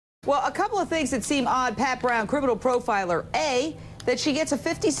Well, a couple of things that seem odd, Pat Brown, criminal profiler. A, that she gets a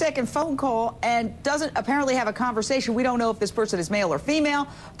 50-second phone call and doesn't apparently have a conversation. We don't know if this person is male or female.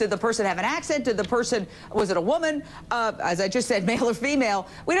 Did the person have an accent? Was it a woman? As I just said, male or female.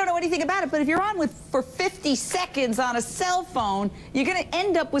 We don't know anything about it, but if you're on for 50 seconds on a cell phone, you're going to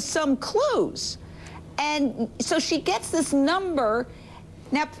end up with some clues. And so she gets this number.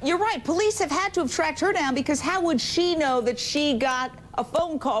 Now, you're right, police have had to have tracked her down, because how would she know that she got a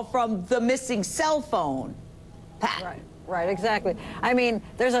phone call from the missing cell phone? Pat. Right, exactly. I mean,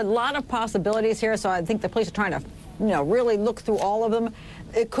 there's a lot of possibilities here, so I think the police are trying to, really look through all of them.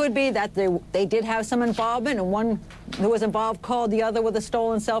 It could be that they did have some involvement, and one who was involved called the other with a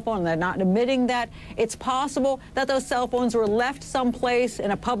stolen cell phone, and they're not admitting that. It's possible that those cell phones were left someplace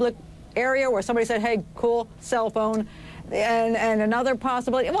in a public area where somebody said, hey, cool, cell phone. And another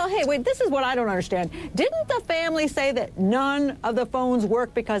possibility, well, hey, wait, this is what I don't understand. Didn't the family say that none of the phones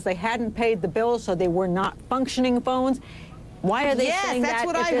worked because they hadn't paid the bills, so they were not functioning phones? Why are they saying that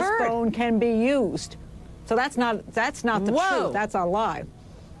if this phone can be used? So that's not the truth. That's a lie.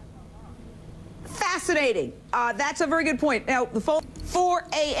 Fascinating. That's a very good point. Now, the phone, 4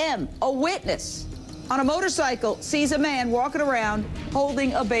 a.m., a witness on a motorcycle sees a man walking around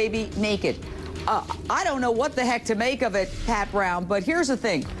holding a baby naked. I don't know what the heck to make of it, Pat Brown, but here's the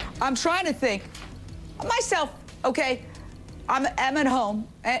thing. I'm trying to think myself, okay, I'm at home,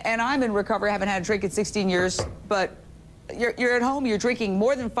 and I'm in recovery. I haven't had a drink in 16 years, but you're at home, you're drinking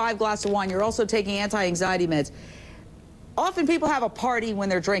more than 5 glasses of wine, you're also taking anti-anxiety meds. Often people have a party when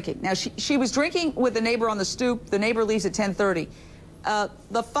they're drinking. Now, she was drinking with a neighbor on the stoop. The neighbor leaves at 10:30.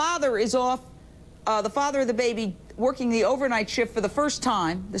 The father is off, the father of the baby, working the overnight shift for the first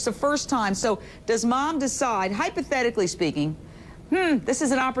time. This is the first time. So does mom decide, hypothetically speaking, this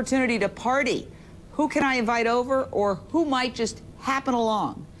is an opportunity to party. Who can I invite over, or who might just happen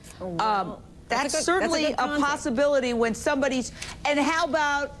along? That's certainly a possibility when somebody's... And how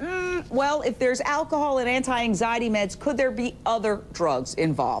about, well, if there's alcohol and anti-anxiety meds, could there be other drugs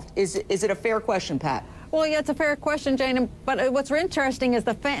involved? Is it a fair question, Pat? Well, yeah, it's a fair question, Jane. But what's interesting is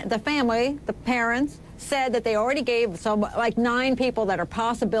the family, the parents, said that they already gave like 9 people that are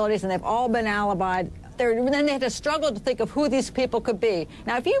possibilities, and they've all been alibied. Then they had to struggle to think of who these people could be.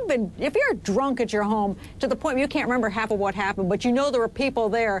 Now, if you're drunk at your home to the point where you can't remember half of what happened, but you know there were people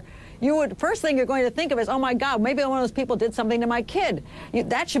there, first thing you're going to think of is, oh my God, maybe one of those people did something to my kid.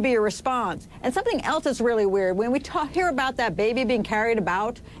 That should be your response. And something else is really weird. When we hear about that baby being carried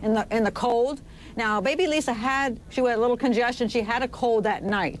about in the cold, now baby Lisa she had a little congestion. She had a cold that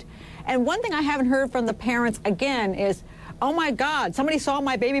night. And one thing I haven't heard from the parents again is, oh my God, somebody saw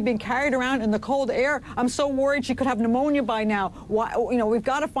my baby being carried around in the cold air. I'm so worried she could have pneumonia by now. Why, we've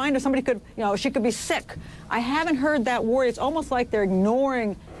got to find her. Somebody could, she could be sick. I haven't heard that worry. It's almost like they're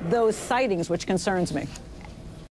ignoring those sightings, which concerns me.